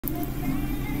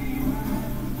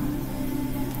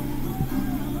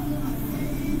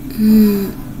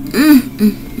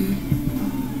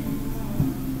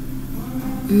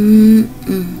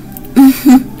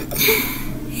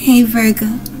Hey Virgo,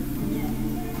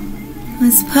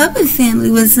 what's puppet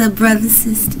family? What's up, brother,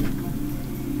 sister?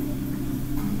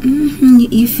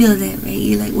 You feel that, right?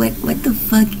 You're like, what the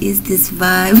fuck is this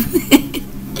vibe?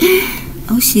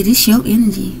 Oh shit, it's your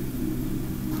energy.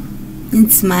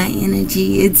 It's my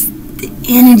energy. It's the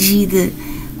energy, the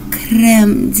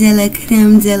creme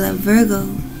de la Virgo.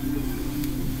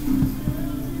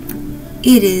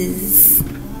 It is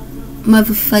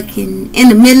motherfucking in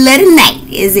the middle of the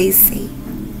night, as they say.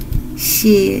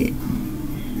 Shit.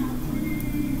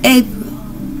 April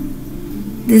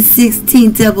the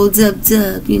 16th,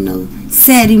 dub, you know,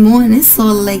 Saturday morning. It's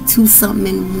sort of like 2 something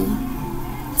in the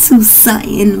morning. 2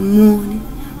 something in the morning.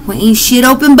 Well, ain't shit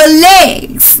open but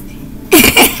legs.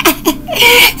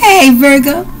 Hey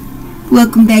Virgo,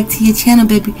 welcome back to your channel,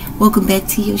 baby. Welcome back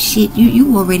to your shit.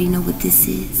 You already know what this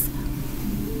is.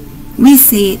 We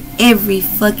say it every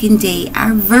fucking day.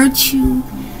 Our virtue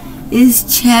is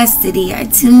chastity. Our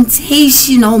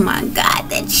temptation, oh my god,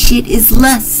 that shit is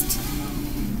lust.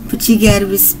 But you gotta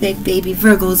respect, baby,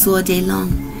 Virgos all day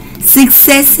long.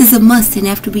 Success is a must, and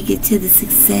after we get to the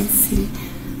success and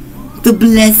the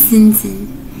blessings and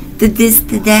the this,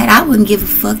 the that, I wouldn't give a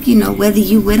fuck, you know, whether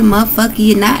you with a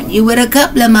motherfucker or not. You with a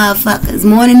couple of motherfuckers,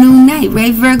 morning, noon, night,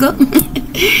 right, Virgo?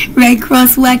 Right,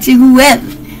 cross-watching,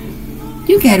 whoever.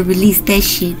 You gotta release that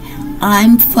shit.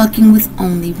 I'm fucking with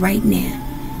only right now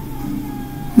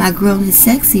my grown and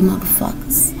sexy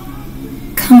motherfuckers.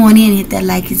 Come on in, hit that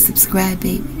like and subscribe,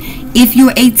 baby. If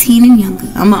you're 18 and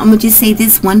younger, I'm gonna just say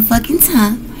this one fucking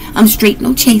time. I'm straight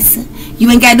no chaser. You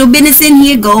ain't got no business in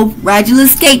here. Go ride your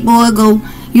little skateboard. Go,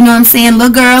 you know what I'm saying,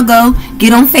 little girl, go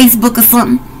get on Facebook or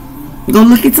something. Go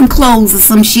look at some clothes or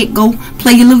some shit. Go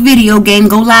play your little video game.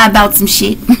 Go lie about some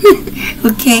shit.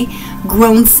 Okay?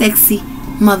 Grown, sexy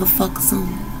motherfuckers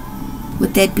on.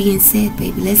 With that being said,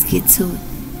 baby, let's get to it.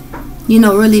 You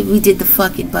know, really, we did the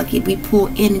fuck it bucket. We pull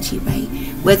energy, right?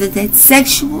 Whether that's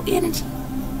sexual energy,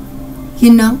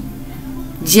 you know,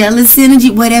 jealous energy,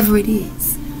 whatever it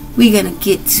is. We're gonna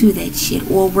get to that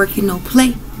shit. All work and no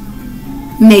play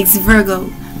makes Virgo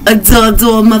a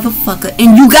dull motherfucker.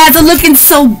 And you guys are looking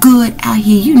so good out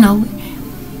here, you know it.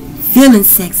 Feeling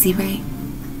sexy, right?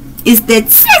 It's that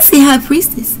sexy high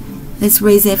priestess. Let's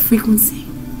raise that frequency.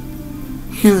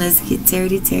 And let's get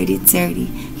dirty.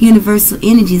 Universal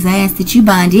energies, I ask that you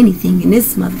bind anything in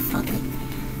this motherfucker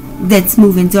that's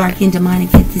moving dark and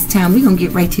demonic at this time. We're gonna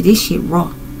get right to this shit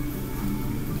raw.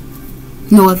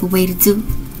 No other way to do it.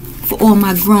 For all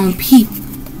my grown people.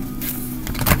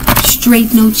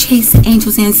 Straight, no chaser,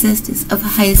 angels, ancestors of the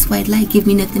highest white light, give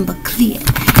me nothing but clear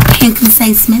and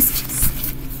concise messages.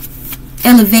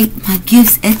 Elevate my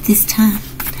gifts at this time.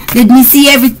 Let me see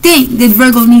everything that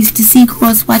Virgo needs to see.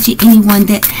 Cross-watching anyone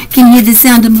that can hear the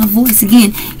sound of my voice.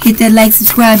 Again, hit that like,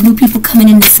 subscribe. New people coming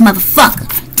in this motherfucker.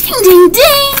 Ding, ding,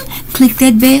 ding. Click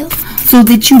that bell so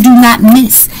that you do not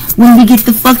miss when we get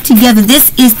the fuck together.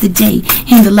 This is the day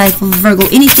in the life of Virgo.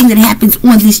 Anything that happens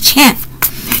on this channel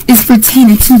is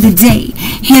pertaining to the day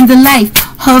in the life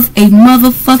of a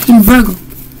motherfucking Virgo.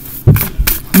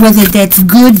 Whether that's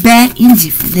good, bad,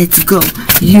 indifferent. Let's go.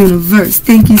 Universe.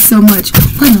 Thank you so much.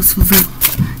 What else for Virgo?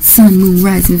 Sun, Moon,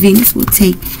 Rising, Venus will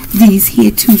take these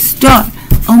here to start.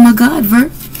 Oh my God,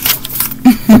 Virgo.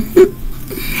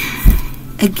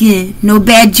 Again, no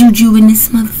bad juju in this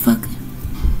motherfucker.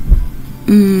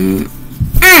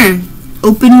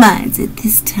 Open minds at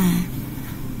this time.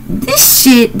 This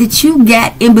shit that you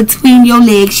got in between your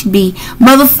legs should be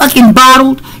motherfucking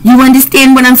bottled. You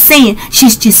understand what I'm saying?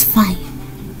 She's just fire.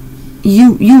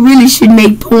 You really should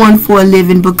make porn for a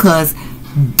living, because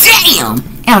damn,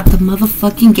 out the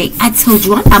motherfucking gate. I told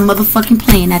you, I'm not motherfucking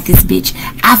playing at this bitch.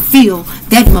 I feel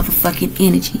that motherfucking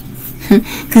energy.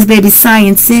 Because baby,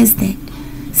 science says that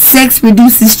sex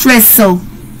reduces stress, so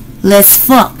let's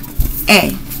fuck.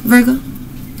 Hey, Virgo,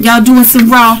 y'all doing some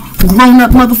raw grown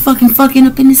up motherfucking fucking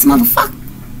up in this motherfucker.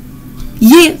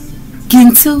 Yeah, get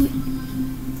into it.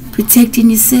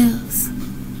 Protecting yourselves.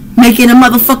 Making a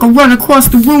motherfucker run across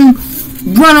the room,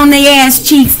 run on their ass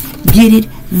cheeks. Get it,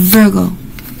 Virgo.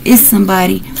 It's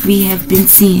somebody we have been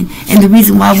seeing. And the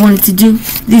reason why I wanted to do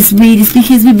this read is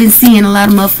because we've been seeing a lot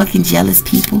of motherfucking jealous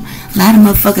people. A lot of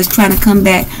motherfuckers trying to come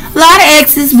back. A lot of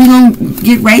exes. We're going to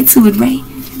get right to it, right?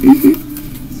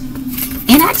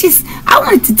 And I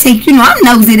wanted to take, you know, I'm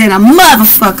nosy than a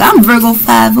motherfucker. I'm Virgo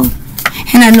 5-0.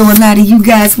 And I know a lot of you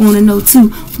guys want to know too,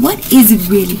 what is it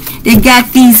really that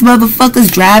got these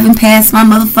motherfuckers driving past my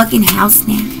motherfucking house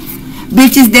now?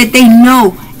 Bitches that they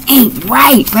know ain't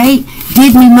right?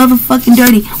 Did me motherfucking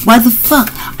dirty. Why the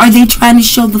fuck are they trying to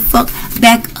show the fuck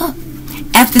back up?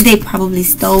 After they probably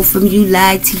stole from you,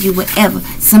 lied to you, whatever.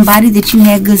 Somebody that you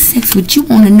had good sex with, you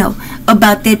want to know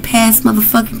about that past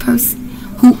motherfucking person.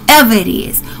 Whoever it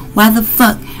is. Why the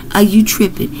fuck are you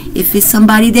tripping? If it's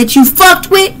somebody that you fucked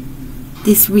with,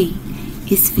 this read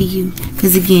is for you.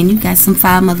 Because again, you got some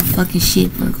foul motherfucking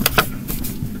shit, Virgo.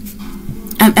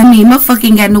 I mean, motherfucker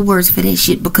ain't got no words for that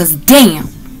shit. Because damn.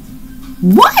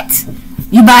 What?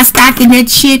 You buy stock in that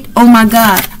shit? Oh my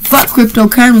god. Fuck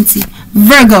cryptocurrency.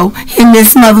 Virgo in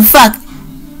this motherfucker.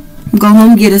 Go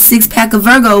home, get a 6-pack of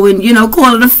Virgo and,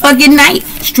 call it a fucking night.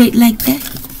 Straight like that.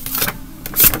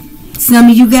 Some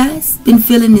of you guys been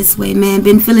feeling this way, man.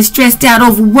 Been feeling stressed out,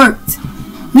 overworked.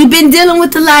 We've been dealing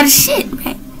with a lot of shit,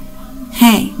 right?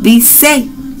 Hey, be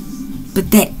safe.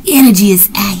 But that energy is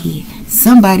out here.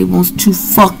 Somebody wants to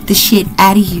fuck the shit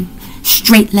out of you.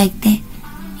 Straight like that.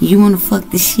 You want to fuck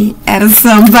the shit out of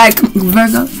somebody,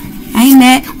 Virgo? I ain't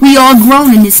mad. We all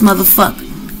grown in this motherfucker.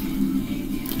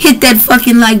 Hit that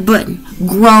fucking like button.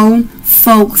 Grown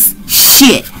folks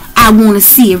shit. I want to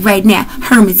see it right now.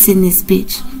 Hermits in this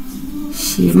bitch.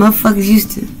 Shit, motherfuckers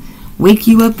used to wake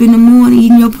you up in the morning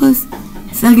eating your pussy.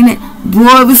 Sucking that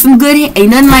boy with some good hair.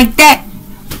 Ain't nothing like that.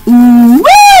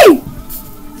 Ooh-wee!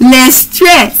 Less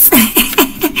stress.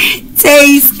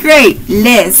 Tastes great.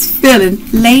 Less feeling.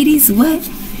 Ladies, what?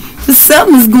 But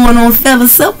something's going on,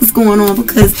 fellas. Something's going on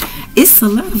because it's a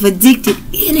lot of addicted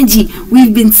energy.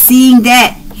 We've been seeing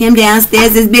that. Him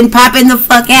downstairs has been popping the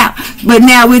fuck out. But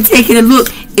now we're taking a look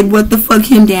at what the fuck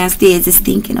him downstairs is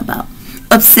thinking about.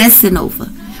 Obsessing over.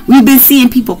 We've been seeing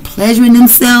people pleasuring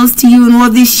themselves to you and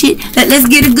all this shit. Let's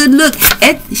get a good look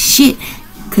at the shit.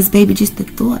 Because, baby, just the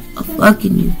thought of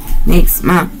fucking you makes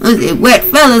my pussy wet.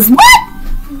 Fellas, what?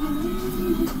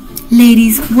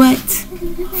 Ladies, what?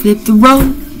 Flip the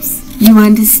roles. You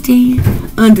understand?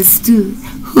 Understood.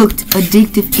 Hooked,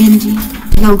 addictive energy.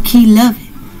 Low-key loving.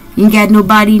 You ain't got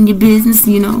nobody in your business,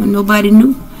 and nobody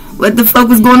knew what the fuck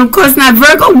was going on. Of course not,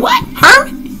 Virgo. What?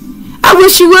 Hermit? I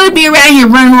wish you would be around here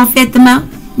running off at the mouth,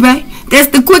 right? That's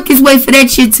the quickest way for that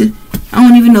shit to... I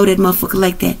don't even know that motherfucker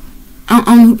like that.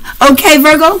 Okay,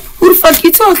 Virgo? Who the fuck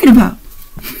you talking about?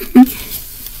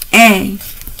 Hey.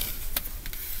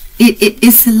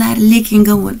 It's a lot of licking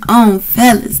going on,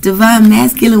 fellas. Divine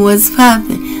Masculine, what's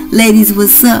popping? Ladies,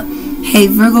 what's up? Hey,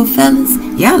 Virgo fellas,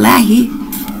 y'all out here.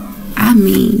 I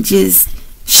mean, just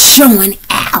showing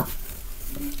out.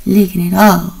 Licking it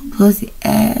all. Pussy,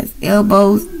 ass,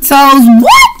 elbows, toes.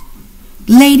 What?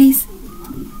 Ladies,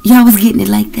 y'all was getting it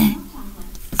like that.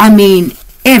 I mean,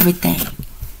 everything.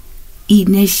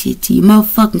 Eating that shit to you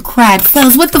motherfucking cried.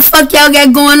 Fellas, what the fuck y'all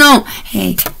got going on?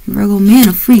 Hey, Virgo men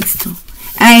are freaks too.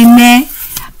 I ain't mad.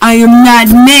 I am not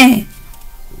mad.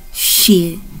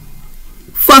 Shit.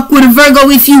 Fuck with a Virgo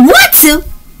if you want to.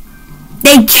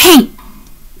 They can't.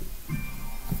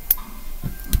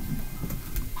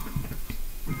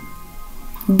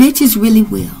 Bitches really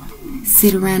will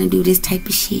sit around and do this type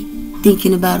of shit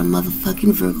thinking about a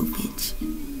motherfucking Virgo bitch.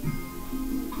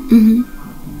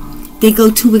 They go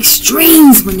to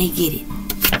extremes when they get it.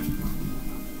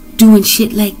 Doing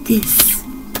shit like this.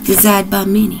 Desired by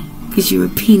many. Because you're a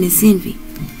penis envy.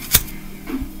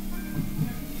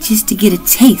 Just to get a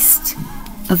taste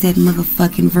of that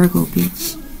motherfucking Virgo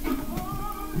bitch.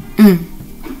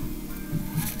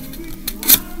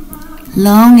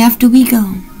 Long after we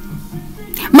go,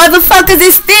 motherfuckers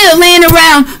is still laying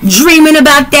around dreaming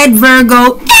about that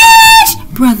Virgo.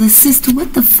 Brother, sister,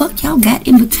 what the fuck y'all got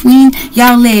in between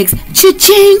y'all legs?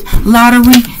 Cha-ching,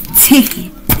 lottery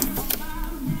ticket.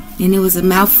 And it was a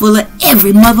mouthful of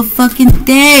every motherfucking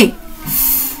thing.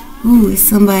 Ooh, it's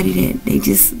somebody that they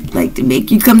just like to make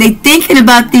you come. They thinking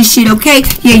about this shit, okay?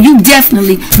 Yeah, you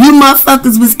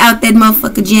motherfuckers was out that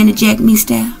motherfucker Janet Jack me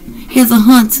style. Here's a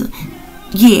hunter.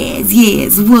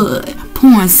 Yes, what?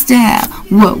 Porn style.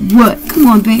 What? Come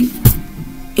on, baby.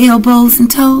 Elbows and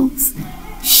toes.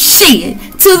 Shit.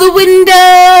 To the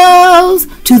windows.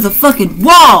 To the fucking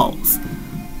walls.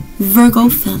 Virgo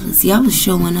fellas, y'all are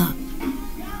showing up.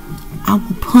 I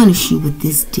will punish you with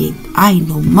this dick. I ain't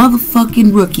no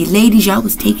motherfucking rookie. Ladies, y'all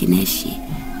was taking that shit.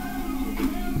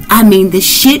 I mean, the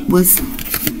shit was...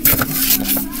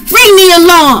 Ring the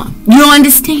alarm. You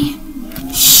understand?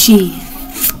 Shit.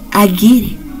 I get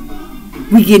it.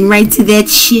 We getting right to that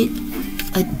shit.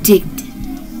 Addicted.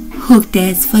 Hooked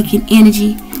ass fucking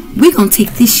energy. We gonna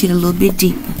take this shit a little bit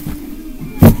deeper.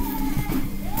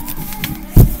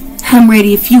 I'm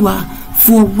ready if you are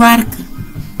for erotica.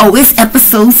 Oh, it's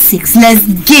episode 6. Let's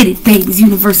get it, babies.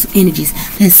 Universal energies.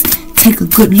 Let's take a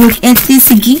good look at this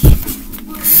again.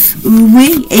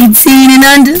 We 18 and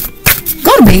under,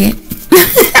 go to bed.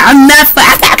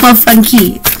 I got motherfucking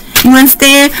kids. You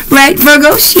understand? Right,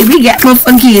 Virgo? Shit, we got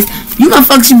motherfucking kids. You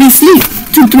motherfuckers should be asleep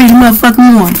 2, 3 in the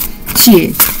motherfucking morning.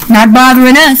 Shit, not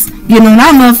bothering us. Getting on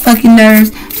our motherfucking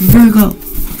nerves. Virgo,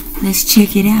 let's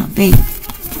check it out, baby.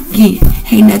 Yeah,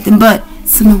 ain't nothing but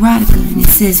some erotica. And it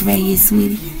says right here,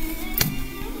 sweetie.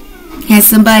 Had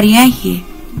somebody out here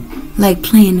like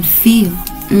playing the field.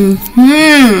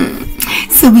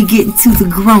 So we get into the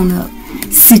grown-up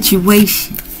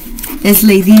situation. Let's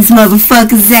lay these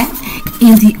motherfuckers out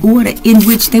in the order in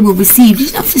which they were received.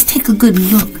 Just take a good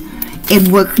look at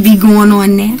what could be going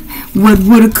on now. What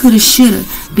woulda, coulda, shoulda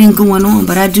been going on.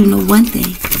 But I do know one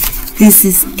thing. This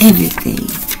is everything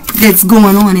that's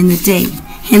going on in the day,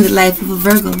 in the life of a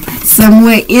Virgo.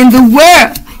 Somewhere in the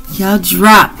world. Y'all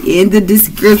drop in the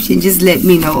description. Just let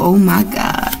me know. Oh my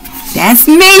God. That's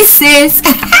me, sis.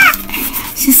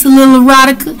 Just a little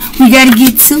erotica. We gotta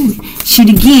get to it. Shit,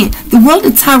 again, the world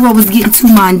of tarot is getting too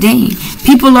mundane.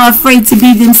 People are afraid to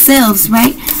be themselves,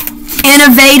 right?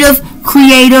 Innovative,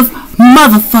 creative,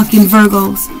 motherfucking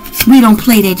Virgos. We don't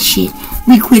play that shit.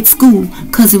 We quit school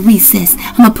because of recess.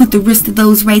 I'm gonna put the rest of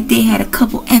those right there. Had a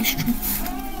couple extra.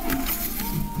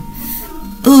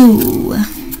 Ooh.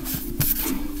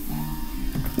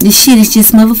 This shit is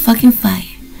just motherfucking fire.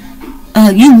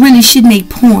 You really should make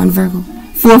porn, Virgo,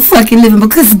 for a fucking living,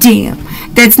 because damn,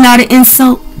 that's not an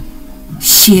insult.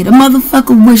 Shit, a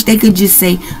motherfucker wish they could just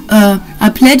say,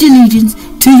 I pledge allegiance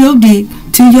to your dick,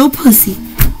 to your pussy.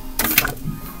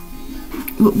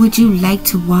 Would you like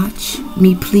to watch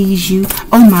me please you?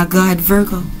 Oh my God,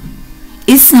 Virgo.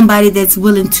 It's somebody that's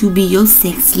willing to be your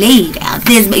sex slave out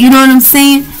there. But you know what I'm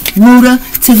saying? Rooter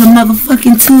to the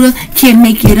motherfucking tutor. Can't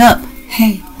make it up.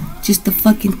 Hey, just the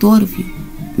fucking thought of you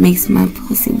makes my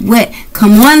pussy wet.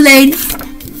 Come on, lady.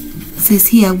 Says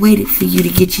here, I waited for you to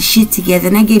get your shit together,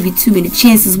 and I gave you too many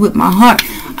chances with my heart.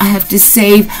 I have to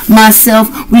save myself.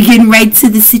 We're getting right to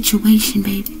the situation,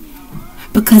 baby.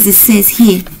 Because it says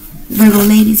here, Virgo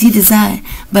ladies, you desired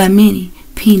by many,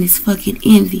 penis fucking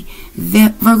envy.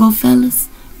 Virgo fellas,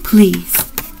 please.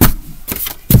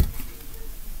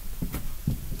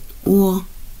 All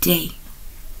day.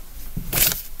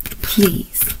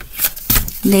 Please.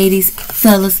 Ladies,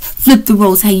 fellas, flip the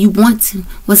roles how you want to.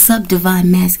 What's up,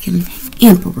 divine masculine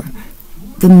emperor?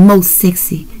 The most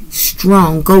sexy,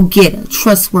 strong, go-getter,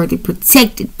 trustworthy,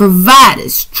 protected, provider,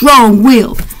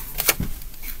 strong-willed.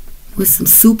 With some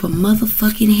super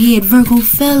motherfucking head, Virgo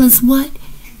fellas, what?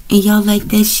 And y'all like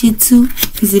that shit too?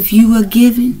 Because if you were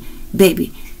given, baby,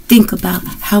 think about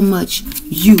how much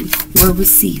you were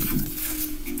receiving.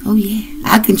 Oh yeah,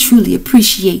 I can truly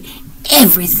appreciate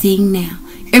everything now.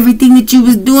 Everything that you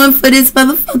was doing for this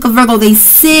motherfucker, Virgo, they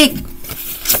sick.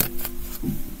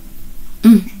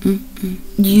 You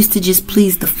used to just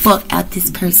please the fuck out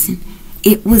this person.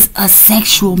 It was a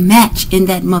sexual match in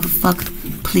that motherfucker.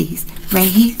 Please, right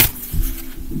here.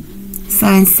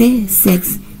 Sign says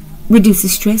sex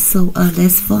reduces stress, so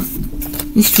let's fuck.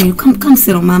 It's straight. Come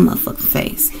sit on my motherfucking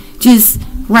face. Just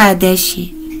ride that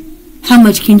shit. How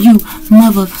much can you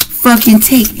motherfucking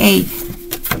take? Hey,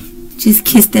 just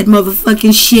kiss that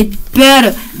motherfucking shit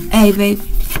better. Hey, baby.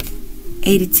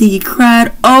 Ate it till you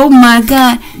cried. Oh my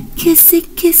God. Kiss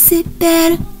it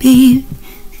better, baby.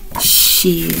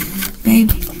 Shit,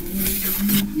 baby.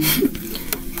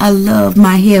 I love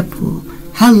my hair pull.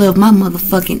 I love my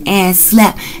motherfucking ass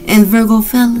slap. And Virgo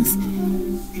fellas,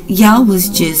 y'all was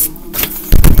just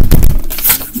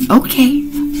okay.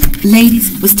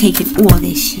 Ladies was taking all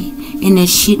that shit, and that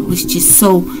shit was just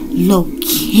so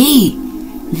low-key.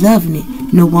 Loving it.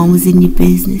 No one was in your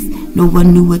business. No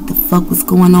one knew what the fuck was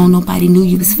going on. Nobody knew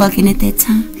you was fucking at that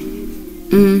time.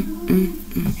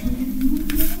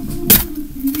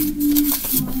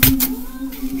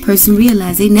 Person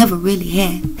realized they never really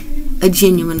had a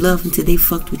genuine love until they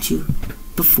fucked with you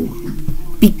before.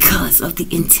 Because of the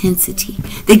intensity.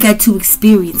 They got to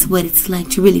experience what it's like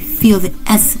to really feel the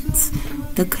essence.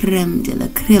 The creme de la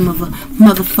creme of a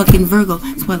motherfucking Virgo.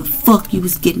 That's why the fuck you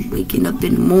was waking up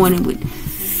in the morning with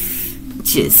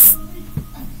just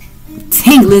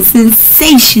tingling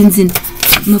sensations, and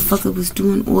motherfucker was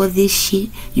doing all this shit.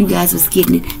 You guys was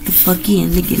getting it the fuck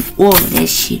in, licking all of that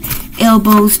shit.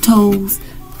 Elbows, toes,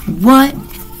 what?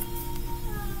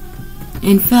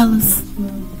 And fellas,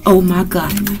 oh my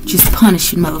God, just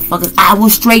punishing motherfuckers. I will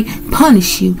straight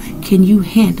punish you. Can you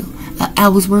handle an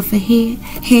hour's worth of hair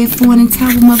for an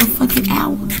entire motherfucking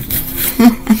hour?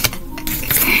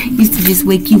 Used to just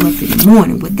wake you up in the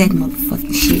morning with that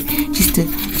motherfucking shit, just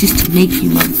to make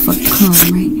you motherfucking come,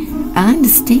 right? I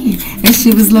understand that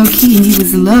shit was low key and you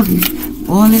was loving it.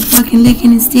 All that fucking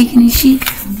licking and sticking and shit.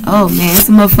 Oh man, it's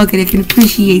a motherfucker that can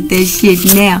appreciate that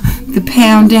shit now. The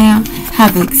pound down,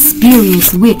 have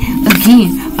experience with,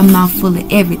 again, a mouthful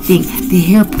of everything. The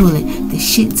hair pulling, the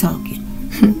shit talking.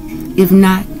 If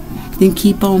not, then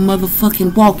keep on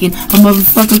motherfucking walking. A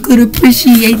motherfucker could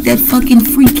appreciate that fucking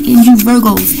freak in you,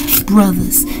 Virgos.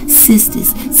 Brothers,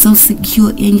 sisters, so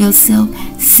secure in yourself,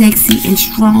 sexy and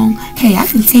strong. Hey, I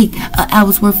can take an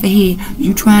hour's worth of head.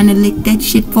 You trying to lick that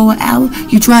shit for an hour?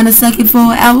 You trying to suck it for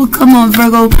an hour? Come on,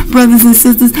 Virgo brothers and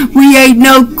sisters. We ain't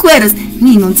no quitters.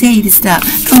 We ain't gonna tell you to stop.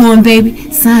 Come on,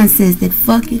 baby. Sign says that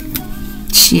fucking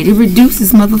shit, it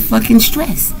reduces motherfucking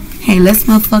stress. Hey, let's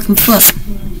motherfucking fuck.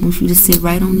 I want you to sit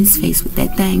right on his face with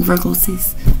that thing, Virgo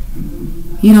sis.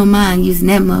 You don't mind using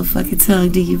that motherfucking tongue,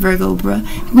 do you, Virgo, bruh?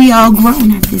 We all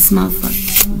grown at this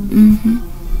motherfucker.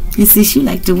 And since you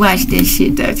like to watch that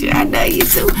shit, don't you? I know you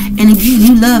do. And again,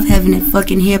 you love having that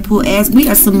fucking hair pull ass. We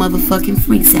are some motherfucking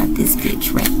freaks out this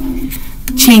bitch,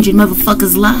 right? Changing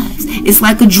motherfuckers' lives. It's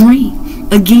like a dream.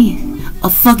 Again, a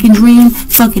fucking dream,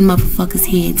 fucking motherfuckers'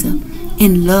 heads up.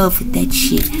 In love with that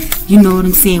shit. You know what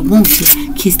I'm saying? Won't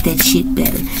you kiss that shit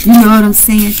better? You know what I'm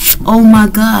saying? Oh my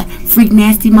God. Freak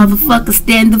nasty motherfucker,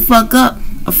 stand the fuck up.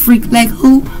 A freak like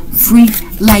who? Freak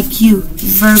like you.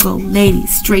 Virgo,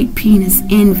 ladies, straight penis,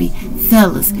 envy,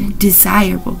 fellas,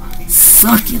 desirable,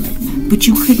 succulent. But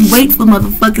you couldn't wait for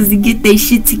motherfuckers to get their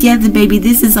shit together, baby.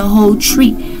 This is a whole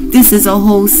treat. This is a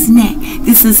whole snack.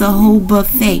 This is a whole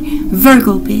buffet.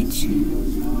 Virgo, bitch.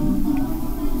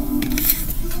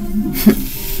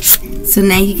 So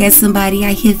now you got somebody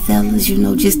out here, fellas, you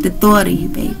know, just the thought of you,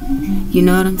 baby. You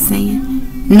know what I'm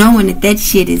saying? Knowing that that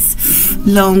shit is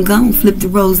long gone. Flip the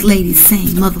rose, ladies, same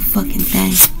motherfucking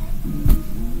thing.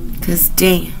 Cause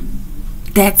damn,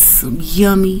 that's some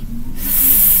yummy.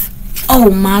 Oh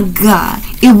my God.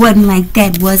 It wasn't like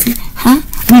that, was it? Huh?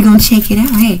 We gonna check it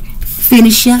out. Hey,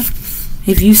 finish up.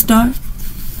 If you start,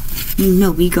 you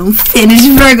know we gonna finish.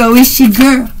 Virgo, it's your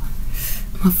girl.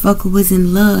 Motherfucker was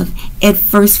in love at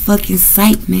first fucking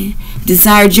sight, man.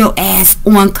 Desired your ass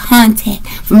on contact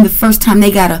from the first time they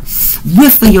got a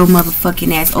whiff of your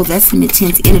motherfucking ass. Oh, that's some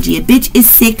intense energy. A bitch is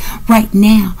sick right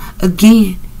now.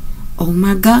 Again. Oh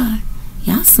my God.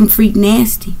 Y'all some freak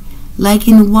nasty.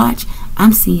 Liking to watch.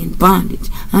 I'm seeing bondage.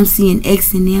 I'm seeing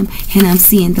X&M. And I'm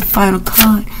seeing the final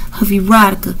card of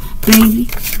erotica. Baby,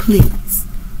 please.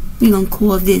 We gonna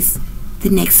call this the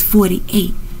next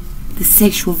 48. The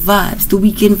sexual vibes, the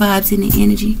weekend vibes and the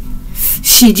energy.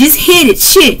 Shit, just hit it.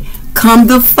 Shit. Come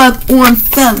the fuck on,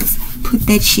 fellas. Put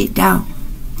that shit down.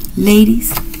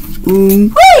 Ladies,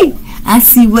 ooh, wait. I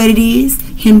see what it is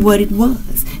and what it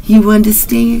was. You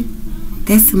understand?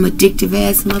 That's some addictive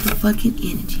ass motherfucking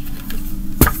energy.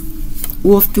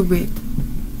 Off the rip.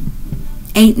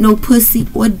 Ain't no pussy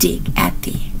or dick out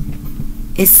there.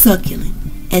 It's succulent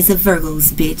as a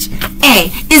Virgo's bitch. Hey,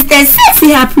 it's that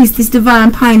sexy high priestess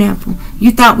divine pineapple.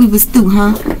 You thought we was through,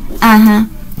 huh? Uh-huh.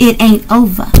 It ain't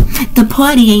over. The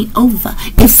party ain't over.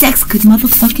 If sex could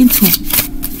motherfucking talk.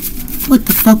 What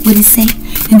the fuck would it say?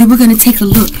 And then we're gonna take a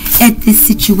look at this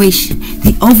situation.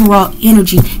 The overall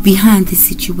energy behind this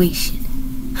situation.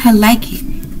 I like it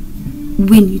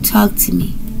when you talk to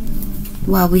me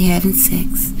while we having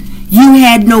sex. You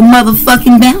had no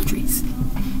motherfucking boundaries.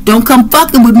 Don't come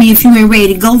fucking with me if you ain't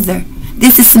ready to go there.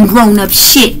 This is some grown-up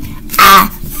shit. I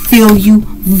feel you,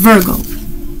 Virgo.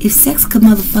 If sex could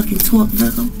motherfucking talk,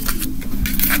 Virgo.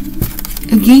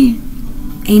 Again,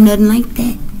 ain't nothing like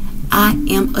that. I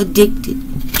am addicted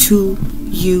to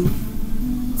you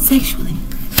sexually.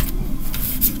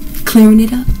 Clearing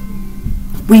it up.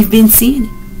 We've been seeing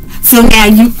it. So now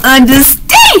you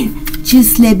understand.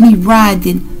 Just let me ride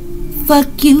then.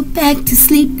 Fuck you back to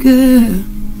sleep, girl.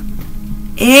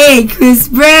 Hey, Chris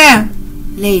Brown.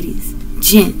 Ladies,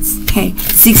 gents, hey,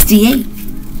 68.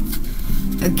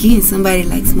 Again, somebody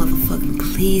likes motherfucking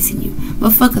pleasing you.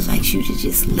 Motherfucker likes you to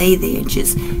just lay there and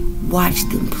just watch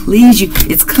them please you.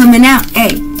 It's coming out.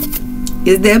 Hey,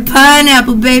 it's that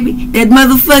pineapple, baby. That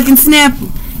motherfucking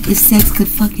Snapple. If sex could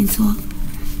fucking talk.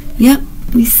 Yep,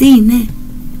 we seen that.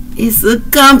 It's a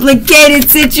complicated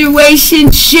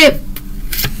situationship.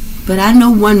 But I know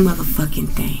one motherfucking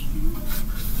thing.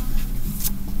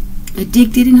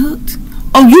 Addicted and hooked?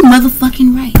 Oh, you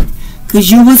motherfucking right. Cause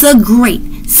you was a great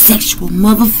sexual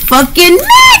motherfucking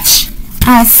match.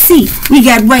 I see. We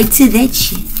got right to that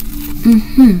shit.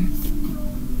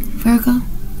 Virgo?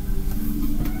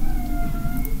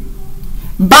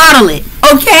 Bottle it,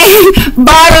 okay?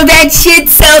 Bottle that shit,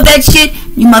 sell that shit.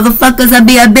 You motherfuckers will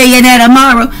be a billionaire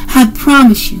tomorrow. I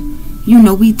promise you. You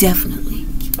know we definitely.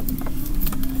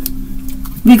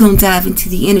 We're gonna dive into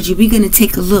the energy. We're gonna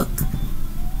take a look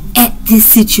at this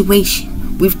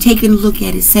situation. We've taken a look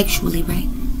at it sexually, right?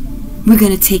 We're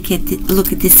going to take a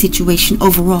look at this situation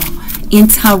overall in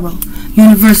tarot,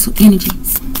 universal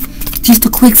energies. Just a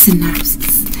quick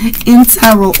synopsis. In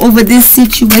tarot, over this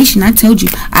situation, I told you,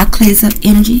 I clears up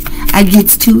energy, I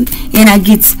gets to it, and I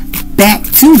gets back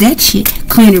to that shit.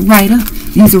 Clean it right up.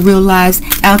 These are real lives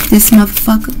out this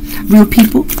motherfucker. Real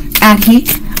people out here.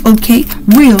 Okay?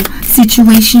 Real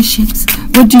situationships.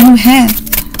 What do you have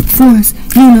for us?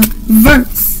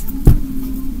 Universe.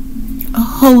 A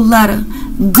whole lot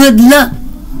of good luck.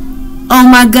 Oh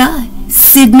my God.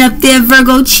 Sitting up there,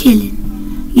 Virgo, chilling.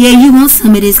 Yeah, you want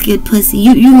some of this good pussy.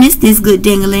 You missed this good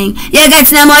ding-a-ling. You got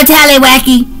no more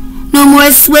tallywhacky. No more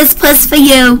Swiss puss for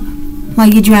you. While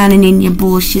you're drowning in your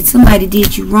bullshit, somebody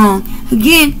did you wrong.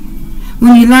 Again,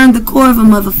 when you learn the core of a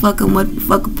motherfucker and what the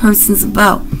fuck a person's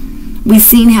about, we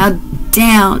seen how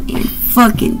down and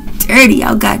fucking dirty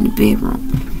y'all got in the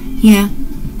bedroom. Yeah,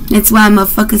 that's why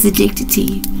motherfuckers addicted to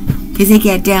you. Because they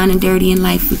got down and dirty in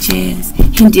life with your ass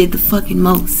and did the fucking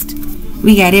most.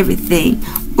 We got everything.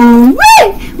 Ooh,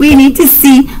 we need to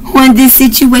see on this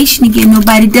situation again.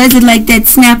 Nobody does it like that.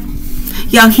 Snap.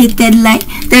 Y'all hit that like,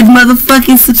 that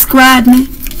motherfucking subscribe, man.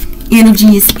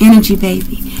 Energy is energy,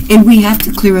 baby. And we have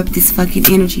to clear up this fucking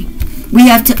energy. We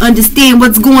have to understand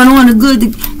what's going on, the good,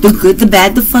 the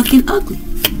bad, the fucking ugly.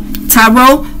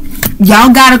 Tarot,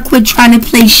 y'all gotta quit trying to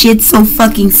play shit so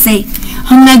fucking safe.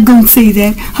 I'm not gonna say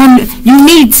that. You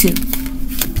need to.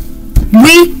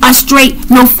 We are straight,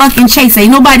 no fucking chase.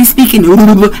 Ain't nobody speaking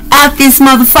out this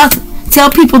motherfucker.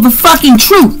 Tell people the fucking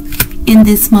truth in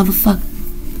this motherfucker.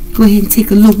 Go ahead and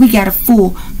take a look. We got a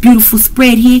full, beautiful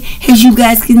spread here. As you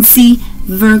guys can see,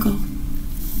 Virgo.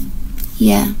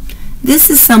 Yeah. This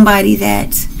is somebody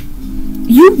that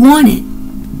you wanted.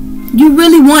 You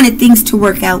really wanted things to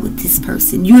work out with this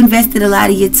person. You invested a lot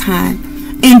of your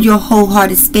time and your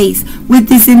wholehearted space with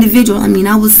this individual. I mean,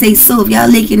 I would say so. If y'all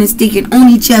licking and sticking on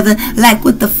each other like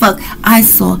what the fuck, I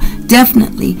saw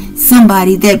definitely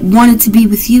somebody that wanted to be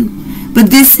with you. But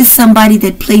this is somebody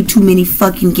that played too many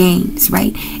fucking games,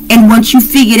 right? And once you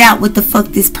figured out what the fuck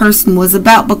this person was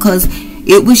about, because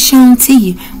it was shown to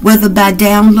you, whether by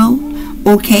download,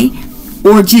 okay,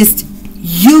 or just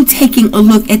you taking a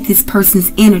look at this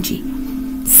person's energy.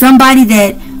 Somebody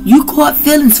that you caught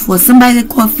feelings for, somebody that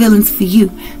caught feelings for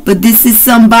you. But this is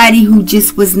somebody who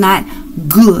just was not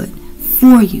good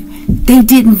for you. They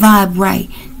didn't vibe right.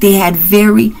 They had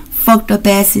very fucked up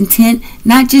ass intent,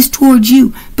 not just towards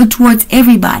you, but towards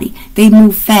everybody. They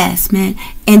move fast, man,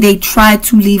 and they try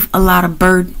to leave a lot of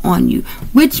burden on you,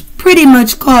 which pretty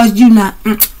much caused you not,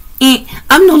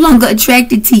 I'm no longer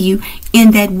attracted to you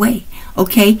in that way,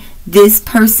 okay? This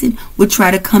person would try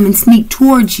to come and sneak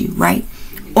towards you, right?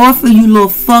 Offer you little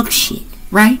fuck shit,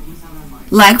 right?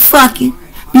 Like fucking,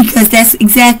 because that's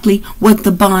exactly what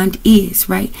the bond is,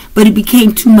 right? But it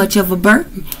became too much of a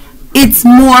burden. It's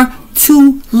more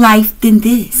to life than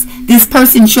this. This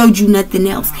person showed you nothing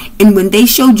else. And when they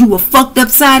showed you a fucked up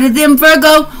side of them,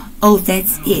 Virgo, oh,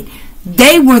 that's it.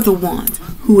 They were the ones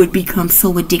who had become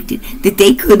so addicted that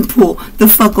they couldn't pull the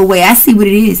fuck away. I see what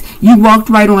it is. You walked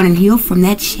right on and healed from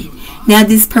that shit. Now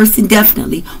this person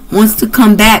definitely wants to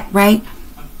come back, right?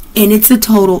 And it's a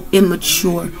total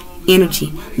immature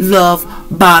energy. Love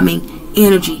bombing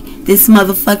energy. This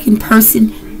motherfucking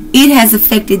person, it has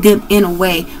affected them in a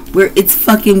way where it's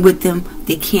fucking with them.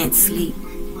 They can't sleep.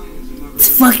 It's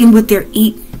fucking with their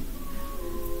eating.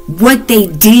 What they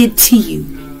did to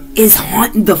you is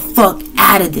haunting the fuck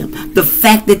out of them. The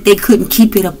fact that they couldn't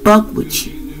keep it a buck with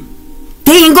you.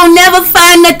 They ain't gonna never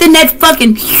find nothing that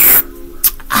fucking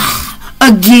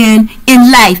again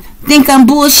in life. Think I'm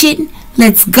bullshitting?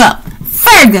 Let's go.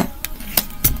 Virgo.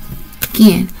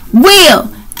 Again. Wheel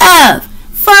of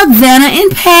fuck Vanna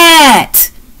and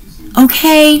Pat.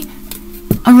 Okay?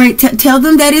 Alright, tell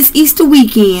them that it's Easter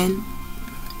weekend.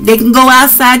 They can go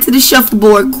outside to the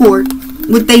shuffleboard court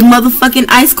with their motherfucking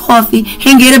iced coffee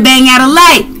and get a bang out of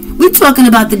light. We're talking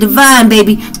about the divine,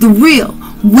 baby. The real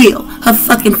wheel of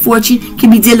fucking fortune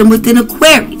can be dealing with an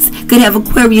Aquarius. Could have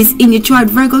Aquarius in your chart,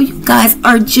 Virgo. You guys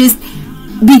are just,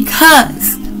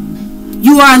 because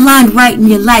you are aligned right in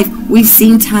your life. We've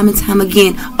seen time and time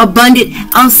again. Abundant,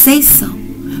 I'll say so.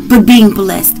 But being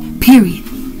blessed, period.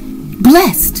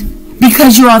 Blessed.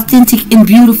 Because you're authentic and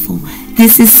beautiful.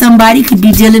 This is somebody could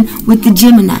be dealing with the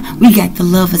Gemini. We got the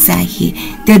lovers out here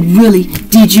that really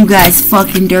did you guys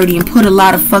fucking dirty and put a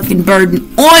lot of fucking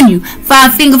burden on you.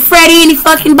 Five Finger Freddy, any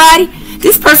fucking body?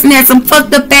 This person had some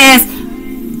fucked up ass,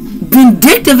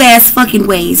 vindictive ass fucking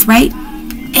ways, right?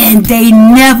 And they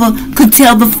never could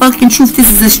tell the fucking truth.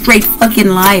 This is a straight fucking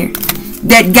liar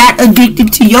that got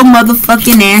addicted to your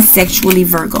motherfucking ass sexually,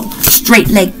 Virgo. Straight straight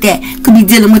like that. Could be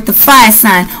dealing with the fire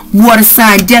sign, water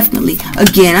sign, definitely.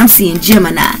 Again, I'm seeing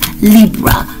Gemini,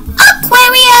 Libra,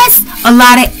 Aquarius. A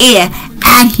lot of air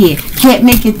out here. Can't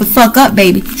make it the fuck up,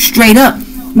 baby. Straight up.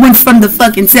 Went from the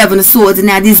fucking 7 of swords, and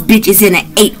now this bitch is in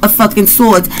an 8 of fucking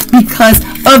swords because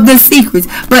of the secrets.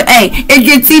 But hey, it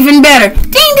gets even better.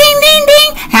 Ding, ding, ding,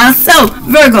 ding. How so?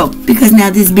 Virgo. Because now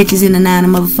this bitch is in a 9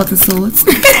 of motherfucking swords.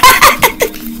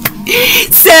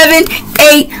 7,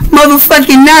 8,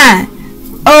 motherfucking 9.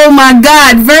 Oh my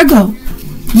God, Virgo.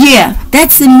 Yeah,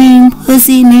 that's a mean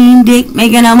pussy, mean dick,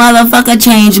 making a motherfucker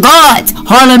change gods.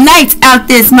 Harlem Nights out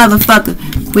this motherfucker.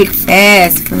 Quick,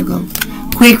 fast, Virgo.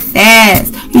 Quick,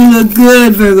 fast. You look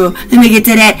good, Virgo. Let me get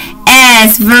to that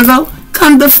ass, Virgo.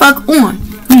 Come the fuck on.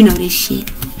 You know this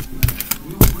shit.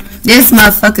 This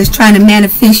motherfucker's trying to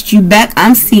manifest you back.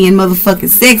 I'm seeing motherfucking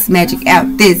sex magic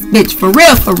out this bitch. For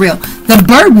real, for real. The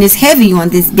burden is heavy on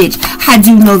this bitch. I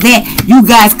do know that. You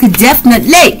guys could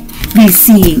definitely be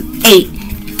seeing 8,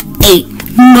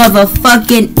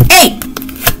 motherfucking 8.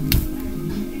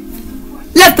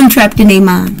 Left them trapped in their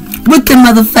mind with the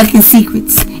motherfucking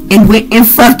secrets. And went and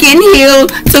fucking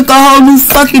healed. Took a whole new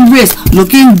fucking risk.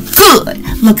 Looking good.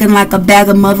 Looking like a bag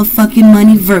of motherfucking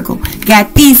money, Virgo.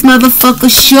 Got these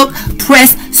motherfuckers shook,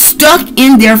 pressed, stuck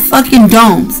in their fucking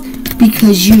domes.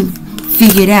 Because you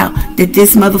figured out that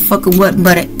this motherfucker wasn't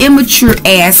but an immature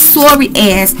ass, sorry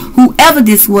ass, whoever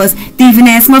this was, thieving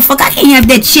ass motherfucker. I can't have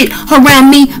that shit around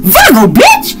me. Virgo,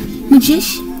 bitch.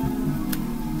 Magician.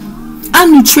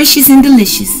 I'm nutritious and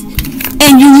delicious.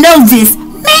 And you know this.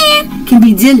 Man can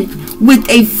be dealing with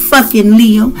a fucking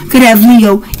Leo. Could have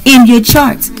Leo in your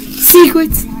charts.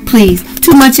 Secrets, please.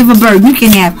 Too much of a burden. You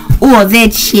can have all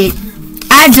that shit.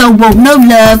 I don't want no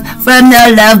love from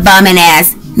no love bombing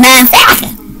ass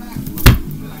 9,000.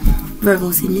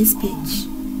 Virgo's in this bitch.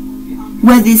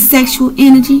 Whether it's sexual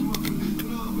energy,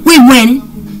 we winning.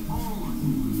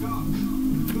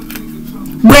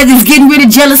 Whether it's getting rid of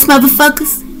jealous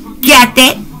motherfuckers, got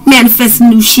that. Manifesting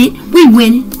new shit, we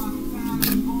winning.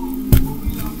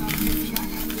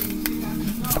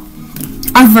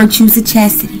 Our virtues of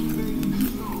chastity.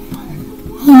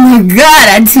 Oh my God,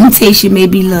 our temptation may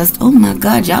be lust. Oh my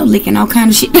God, y'all licking all kind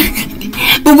of shit.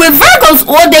 But with Virgos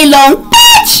all day long,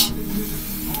 bitch!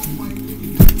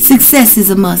 Success is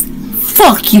a must.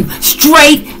 Fuck you.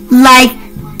 Straight like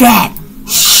that.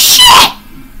 Shit!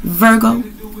 Virgo,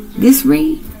 this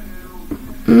read.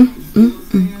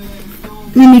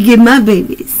 Let me give my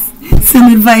babies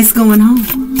some advice going home.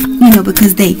 You know,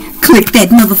 because they click that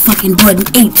motherfucking button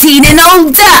 18 and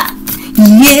older.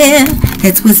 Yeah,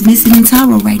 that's what's missing in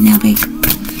tarot right now, baby.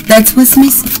 That's what's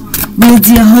missing. Real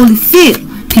deal, holy feel.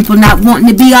 People not wanting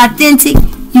to be authentic.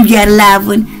 You got a live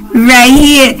one right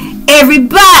here.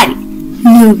 Everybody.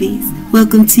 Newbies,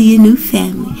 welcome to your new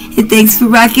family. And thanks for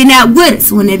rocking out with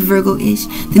us on that Virgo-ish.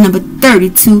 The number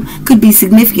 32 could be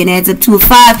significant. Adds up to a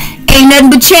 5. Ain't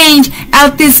nothing but change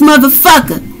out this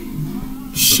motherfucker.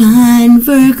 Shine,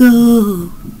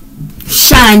 Virgo.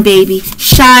 Shine, baby.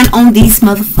 Shine on these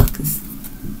motherfuckers.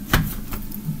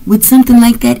 With something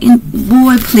like that in,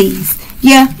 boy, please.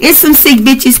 Yeah, it's some sick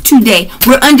bitches today.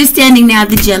 We're understanding now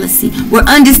the jealousy. We're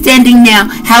understanding now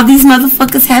how these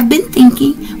motherfuckers have been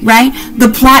thinking, right? The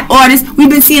plot artists. We've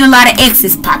been seeing a lot of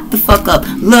exes pop the fuck up.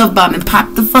 Love bombing,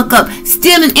 pop the fuck up.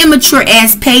 Still an immature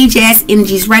ass, page ass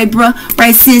energies, right, bruh?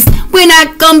 Right, sis? We're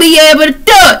not gonna be able to do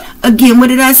it. Again, what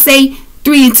did I say?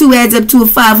 3 and 2 adds up to a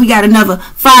 5. We got another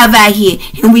 5 out here.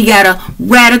 And we got a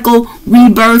radical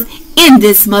rebirth in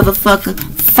this motherfucker.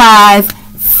 5,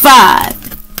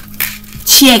 5.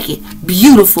 Check it.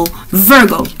 Beautiful.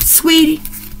 Virgo. Sweetie.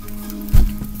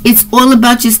 It's all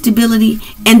about your stability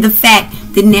and the fact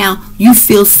that now you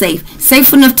feel safe.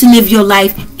 Safe enough to live your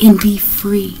life and be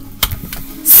free.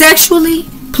 Sexually,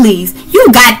 please.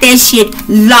 You got that shit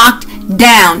locked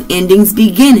down. Endings,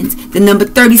 beginnings. The number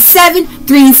 37,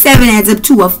 3 and 7 adds up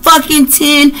to a fucking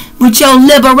 10 with your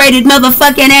liberated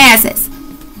motherfucking asses.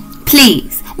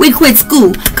 Please. We quit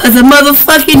school because of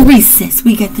motherfucking recess.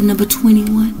 We got the number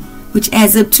 21, which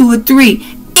adds up to a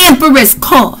 3. Empress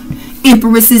card.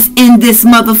 Empress is in this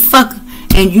motherfucker.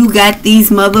 And you got these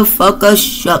motherfuckers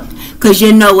shook because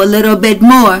you know a little bit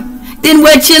more than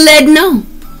what you let know.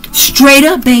 Straight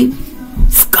up, baby.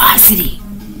 Scarcity.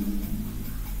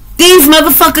 These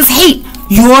motherfuckers hate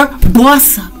your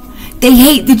boss up. They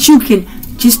hate that you can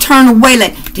just turn away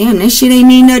like, damn, that shit ain't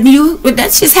mean nothing to you. But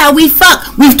that's just how we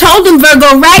fuck. We've told them,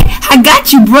 Virgo, right? I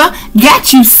got you, bruh.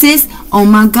 Got you, sis. Oh,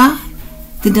 my God.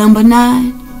 The number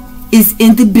 9 is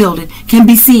in the building. Can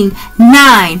be seen.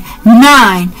 9,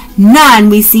 9, 9.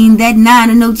 We seen that 9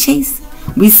 and no chase.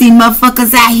 We seen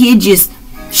motherfuckers out here just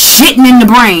shitting in the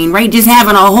brain, right? Just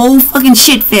having a whole fucking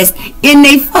shit fest in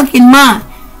they fucking mind.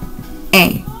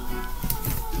 Hey,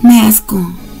 mask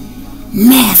on.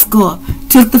 Mask off.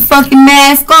 Took the fucking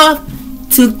mask off.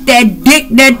 Took that dick,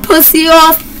 that pussy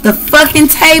off the fucking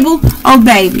table. Oh,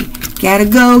 baby. Gotta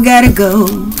go, gotta go.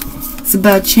 It's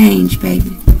about change,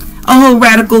 baby. A whole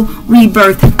radical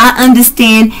rebirth. I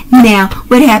understand now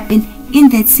what happened in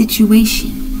that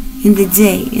situation, in the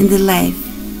day, in the life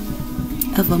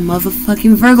of a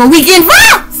motherfucking Virgo weekend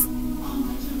vibes.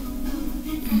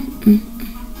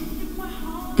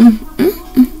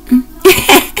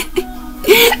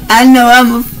 I know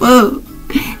I'm a fool.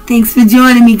 Thanks for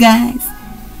joining me, guys.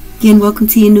 Again, welcome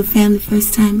to your new family,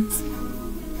 first timers.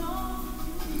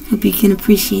 Hope you can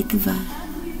appreciate the vibe.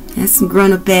 That's some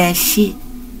grown up ass shit.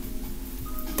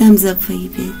 Thumbs up for you,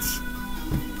 bitch.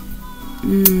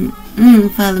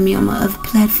 Follow me on my other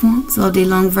platforms, All Day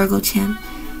Long Virgo channel,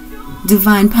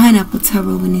 Divine Pineapple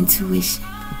Tarot and Intuition,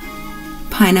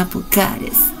 Pineapple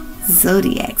Goddess,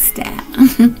 Zodiac style.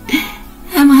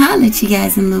 I'ma holler at you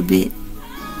guys in a little bit.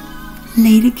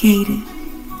 Later, Gator.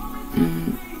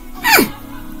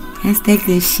 That's that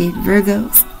good shit,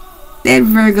 Virgos. That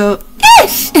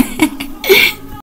Virgo-ish.